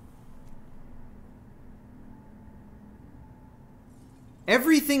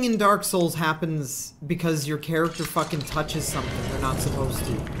 Everything in Dark Souls happens because your character fucking touches something they're not supposed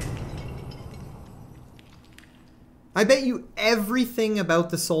to. I bet you everything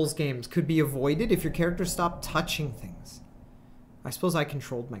about the Souls games could be avoided if your character stopped touching things. I suppose I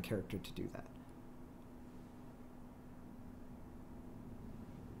controlled my character to do that.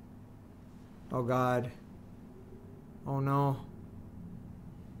 Oh god. Oh no.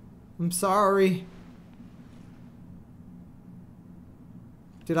 I'm sorry.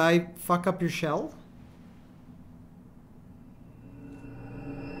 Did I fuck up your shell?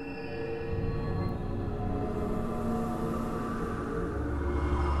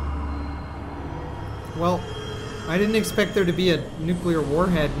 Well, I didn't expect there to be a nuclear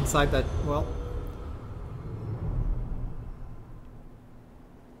warhead inside that, well...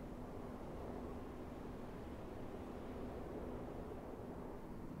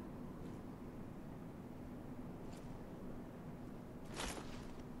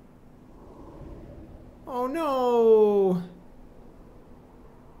 Oh no!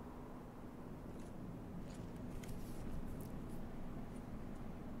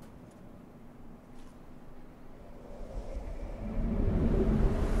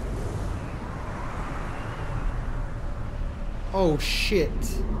 Oh shit.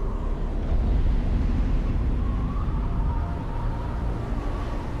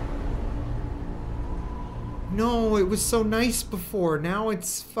 No, it was so nice before. Now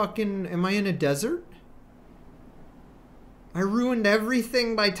it's fucking... Am I in a desert? I ruined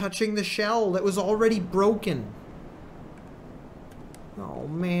everything by touching the shell that was already broken. Oh,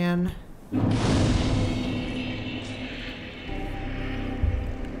 man.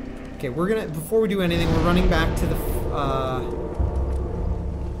 Okay, we're gonna... Before we do anything, we're running back to the...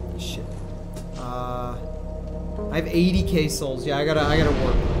 Shit. I have 80k souls. Yeah, I gotta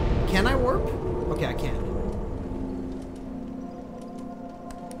warp. Can I warp? Okay, I can.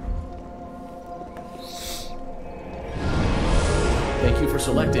 Thank you for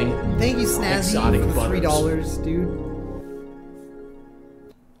selecting. Thank you, Snazzy, for $3, dude.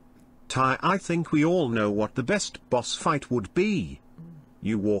 Ty, I think we all know what the best boss fight would be.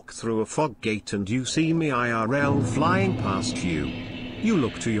 You walk through a fog gate and you see me IRL flying past you. You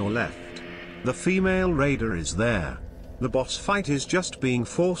look to your left. The female raider is there. The boss fight is just being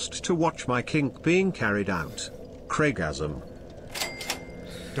forced to watch my kink being carried out. Craigasm.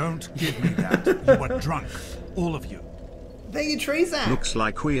 Don't give me that. You are drunk. All of you. Thank you, Trazak. Looks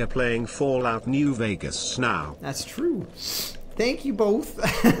like we are playing Fallout New Vegas now. That's true. Thank you both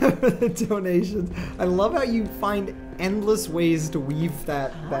for the donations. I love how you find endless ways to weave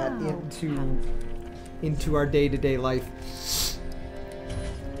that into our day-to-day life.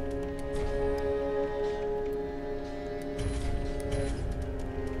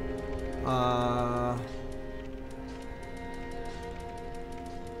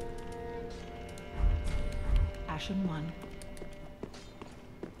 Ashen 1.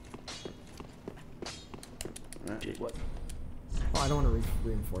 What? Oh, I don't want to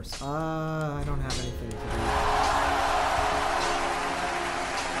reinforce. I don't have anything to do.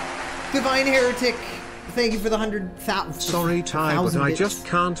 Divine Heretic, thank you for the 100,000. Sorry, Ty, but I just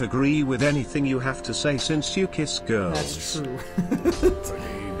can't agree with anything you have to say since you kiss girls. That's true.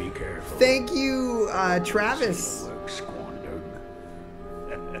 Be careful. Thank you, Travis. Work squandered.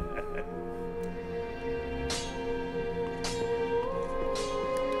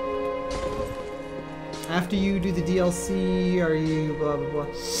 After you do the DLC, are you blah blah blah?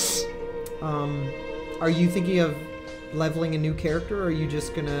 Are you thinking of leveling a new character, or are you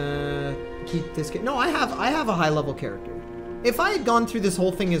just gonna keep this? No, I have a high level character. If I had gone through this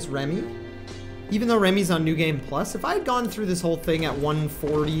whole thing as Remy, even though Remy's on New Game Plus, if I had gone through this whole thing at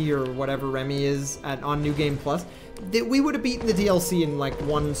 140 or whatever Remy is on New Game Plus, we would have beaten the DLC in like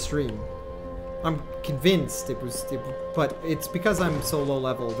one stream. I'm convinced but it's because I'm so low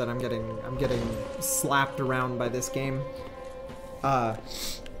level that I'm getting slapped around by this game. But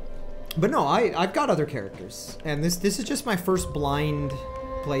no, I've got other characters, and this is just my first blind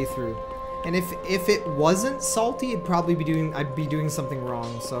playthrough. And if it wasn't salty, I'd be doing something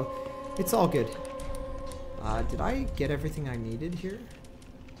wrong. So it's all good. Did I get everything I needed here?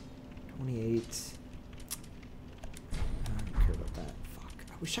 28.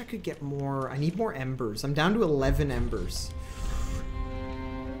 I wish I could get more. I need more embers. I'm down to 11 embers.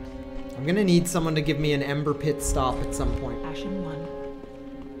 I'm gonna need someone to give me an ember pit stop at some point. Ashen 1.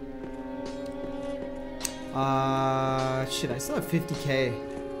 Shit, I still have 50k.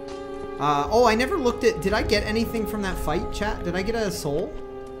 Oh, I never looked at... Did I get anything from that fight, chat? Did I get a soul?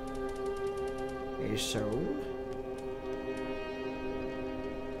 A soul?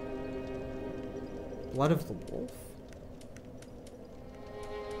 Blood of the wolf?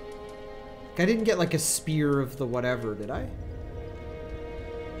 I didn't get like a spear of the whatever, did I?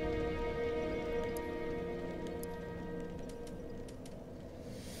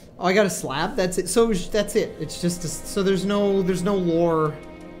 Oh, I got a slab? That's it. So that's it. It's just so there's no lore.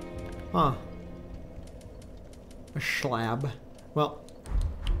 Huh. A slab. Well,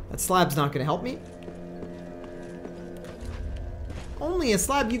 that slab's not gonna help me. Only a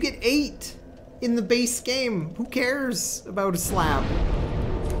slab. You get 8 in the base game. Who cares about a slab?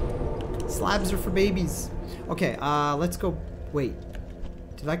 Slabs are for babies. Okay, let's go. Wait,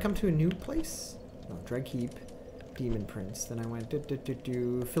 did I come to a new place? No, Dread Keep, Demon Prince. Then I went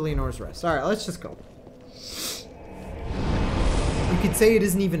Philionor's Rest. All right, let's just go. You could say it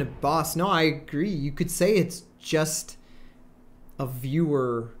isn't even a boss. No, I agree. You could say it's just a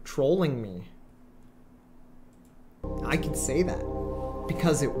viewer trolling me. I could say that.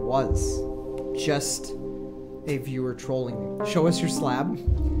 Because it was just a viewer trolling me. Show us your slab.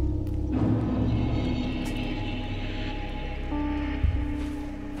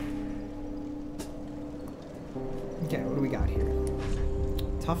 Okay, what do we got here?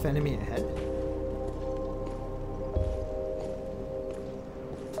 Tough enemy ahead.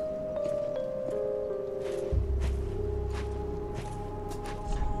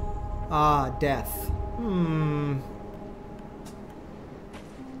 Ah, death.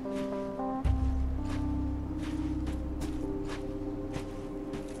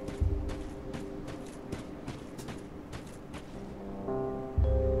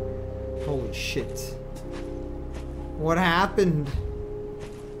 Holy shit. What happened?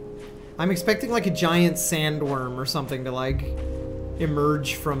 I'm expecting like a giant sandworm or something to like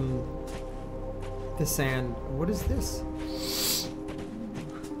emerge from the sand. What is this?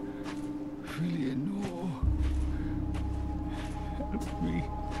 Really, no. Help me,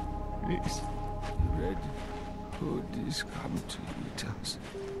 please. The Red Hood is come to eat us,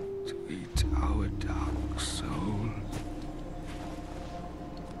 to eat our dark soul.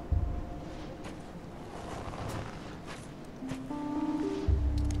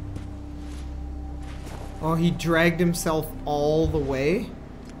 Oh, he dragged himself all the way?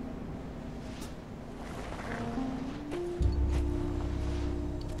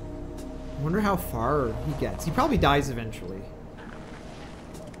 I wonder how far he gets. He probably dies eventually.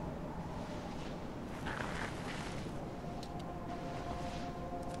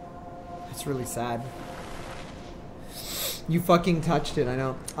 That's really sad. You fucking touched it, I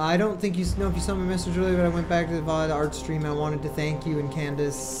know. I don't think you know if you saw my message earlier, but I went back to the VOD art stream. I wanted to thank you and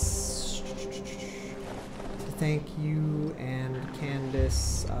Candace. Thank you and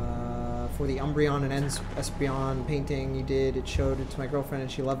Candace for the Umbreon and Espeon painting you did. It showed it to my girlfriend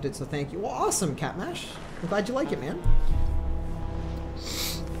and she loved it, so thank you. Well, awesome, Catmash. I'm glad you like it, man.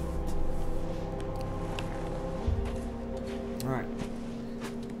 Alright.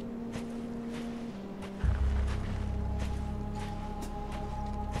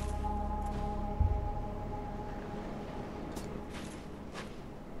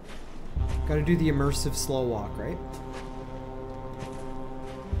 Gotta do the immersive slow walk, right?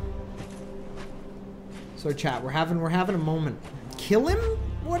 So chat, we're having a moment. Kill him?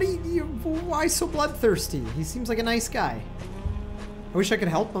 What are you why so bloodthirsty? He seems like a nice guy. I wish I could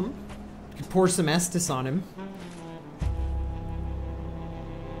help him. Could pour some Estus on him.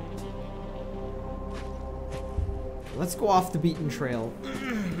 Let's go off the beaten trail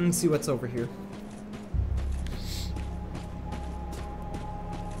and see what's over here.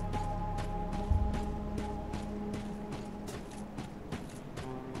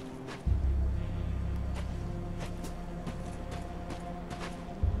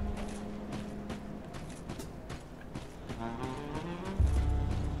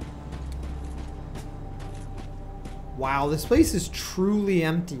 Wow, this place is truly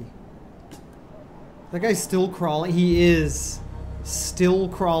empty. That guy's still crawling. He is still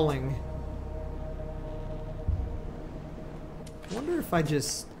crawling. I wonder if I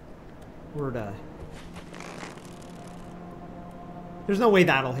just were to... There's no way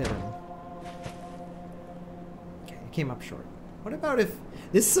that'll hit him. Okay, it came up short. What about if...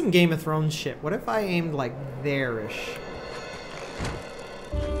 This is some Game of Thrones shit. What if I aimed like there-ish?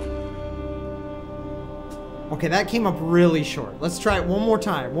 Okay, that came up really short. Let's try it one more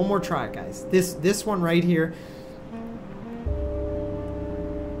time. One more try, guys. This one right here.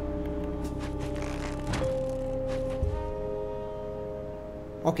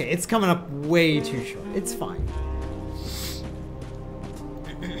 Okay, it's coming up way too short. It's fine.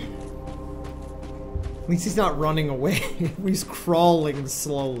 At least he's not running away. He's crawling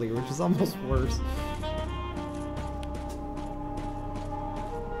slowly, which is almost worse.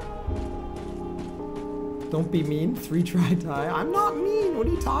 Don't be mean. 3 try die. I'm not mean. What are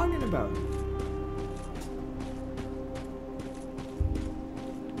you talking about?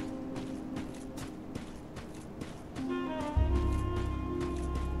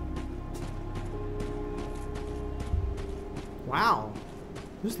 Wow.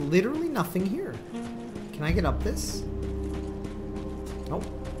 There's literally nothing here. Can I get up this? Nope.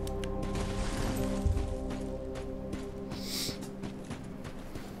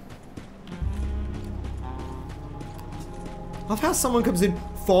 I love how someone comes in,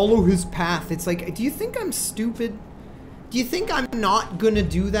 follow his path. It's like, do you think I'm stupid? Do you think I'm not gonna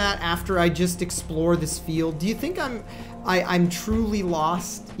do that after I just explore this field? Do you think I'm truly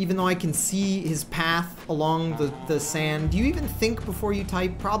lost, even though I can see his path along the sand? Do you even think before you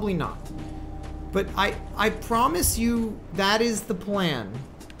type? Probably not. But I promise you that is the plan.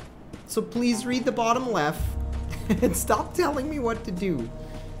 So please read the bottom left and stop telling me what to do.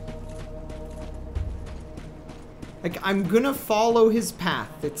 Like, I'm gonna follow his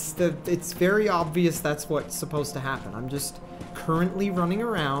path. It's very obvious that's what's supposed to happen. I'm just currently running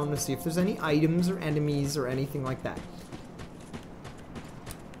around to see if there's any items or enemies or anything like that.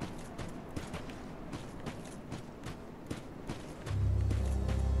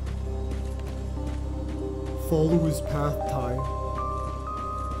 Follow his path, Ty.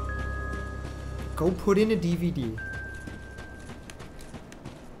 Go put in a DVD.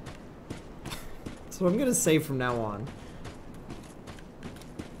 That's what I'm gonna say from now on.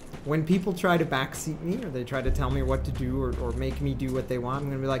 When people try to backseat me, or they try to tell me what to do, or make me do what they want, I'm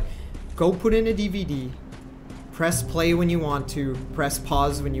gonna be like, go put in a DVD, press play when you want to, press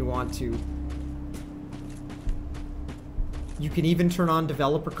pause when you want to. You can even turn on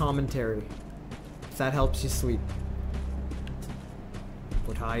developer commentary, if that helps you sleep.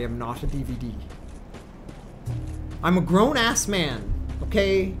 But I am not a DVD. I'm a grown-ass man.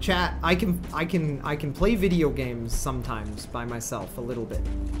 Okay, chat, I can play video games sometimes by myself a little bit.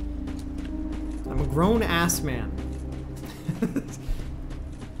 I'm a grown-ass man.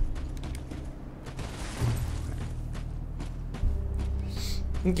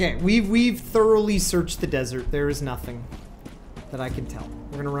 Okay, we've thoroughly searched the desert. There is nothing that I can tell.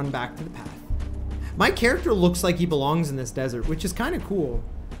 We're gonna run back to the path. My character looks like he belongs in this desert, which is kind of cool.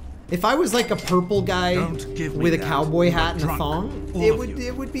 If I was like a purple guy with a cowboy hat and a thong,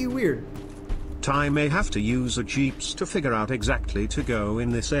 it would be weird. Ty may have to use a Jeeps to figure out exactly to go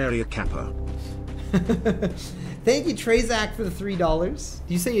in this area, Kappa. Thank you, Trazak, for the $3.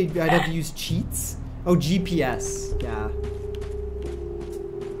 Do you say I'd have to use cheats? Oh, GPS. Yeah.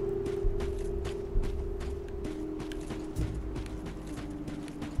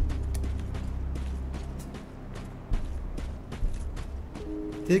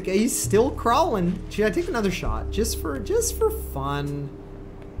 He's still crawling. Should I take another shot just for fun?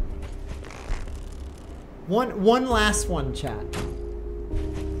 One last one, chat.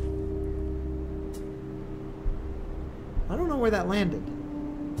 I don't know where that landed.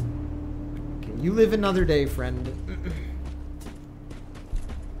 Okay, you live another day, friend.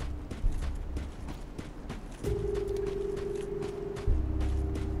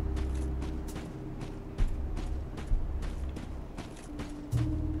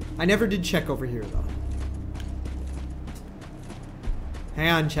 I never did check over here though. Hang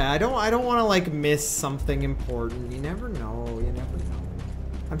on, chat. I don't want to like miss something important. You never know. You never know.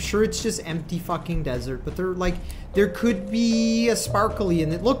 I'm sure it's just empty fucking desert, but there could be a sparkly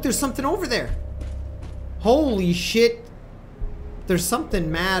in it. Look, there's something over there. Holy shit. There's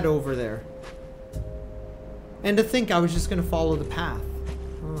something mad over there. And to think I was just gonna follow the path.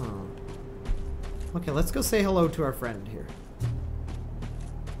 Oh. Okay, let's go say hello to our friend here.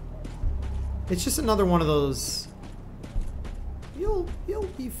 It's just another one of those. You'll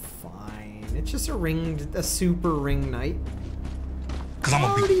be fine. It's just a super ring knight. Cause I'm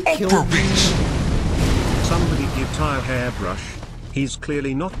gonna be Oprah, bitch. Somebody give Ty a hairbrush. He's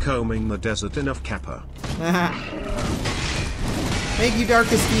clearly not combing the desert enough, Kappa. Thank you,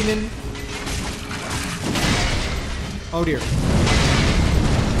 Darkest Demon. Oh dear.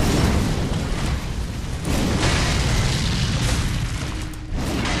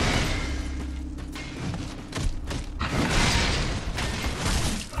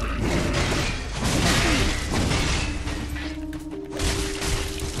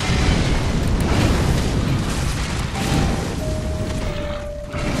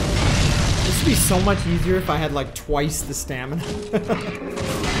 So much easier if I had like twice the stamina.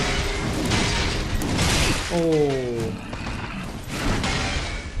 Oh.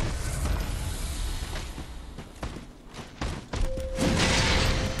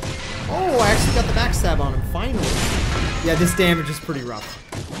 Oh, I actually got the backstab on him, finally. Yeah, this damage is pretty rough.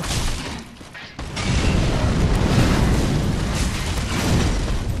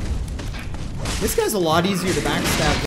 This guy's a lot easier to backstab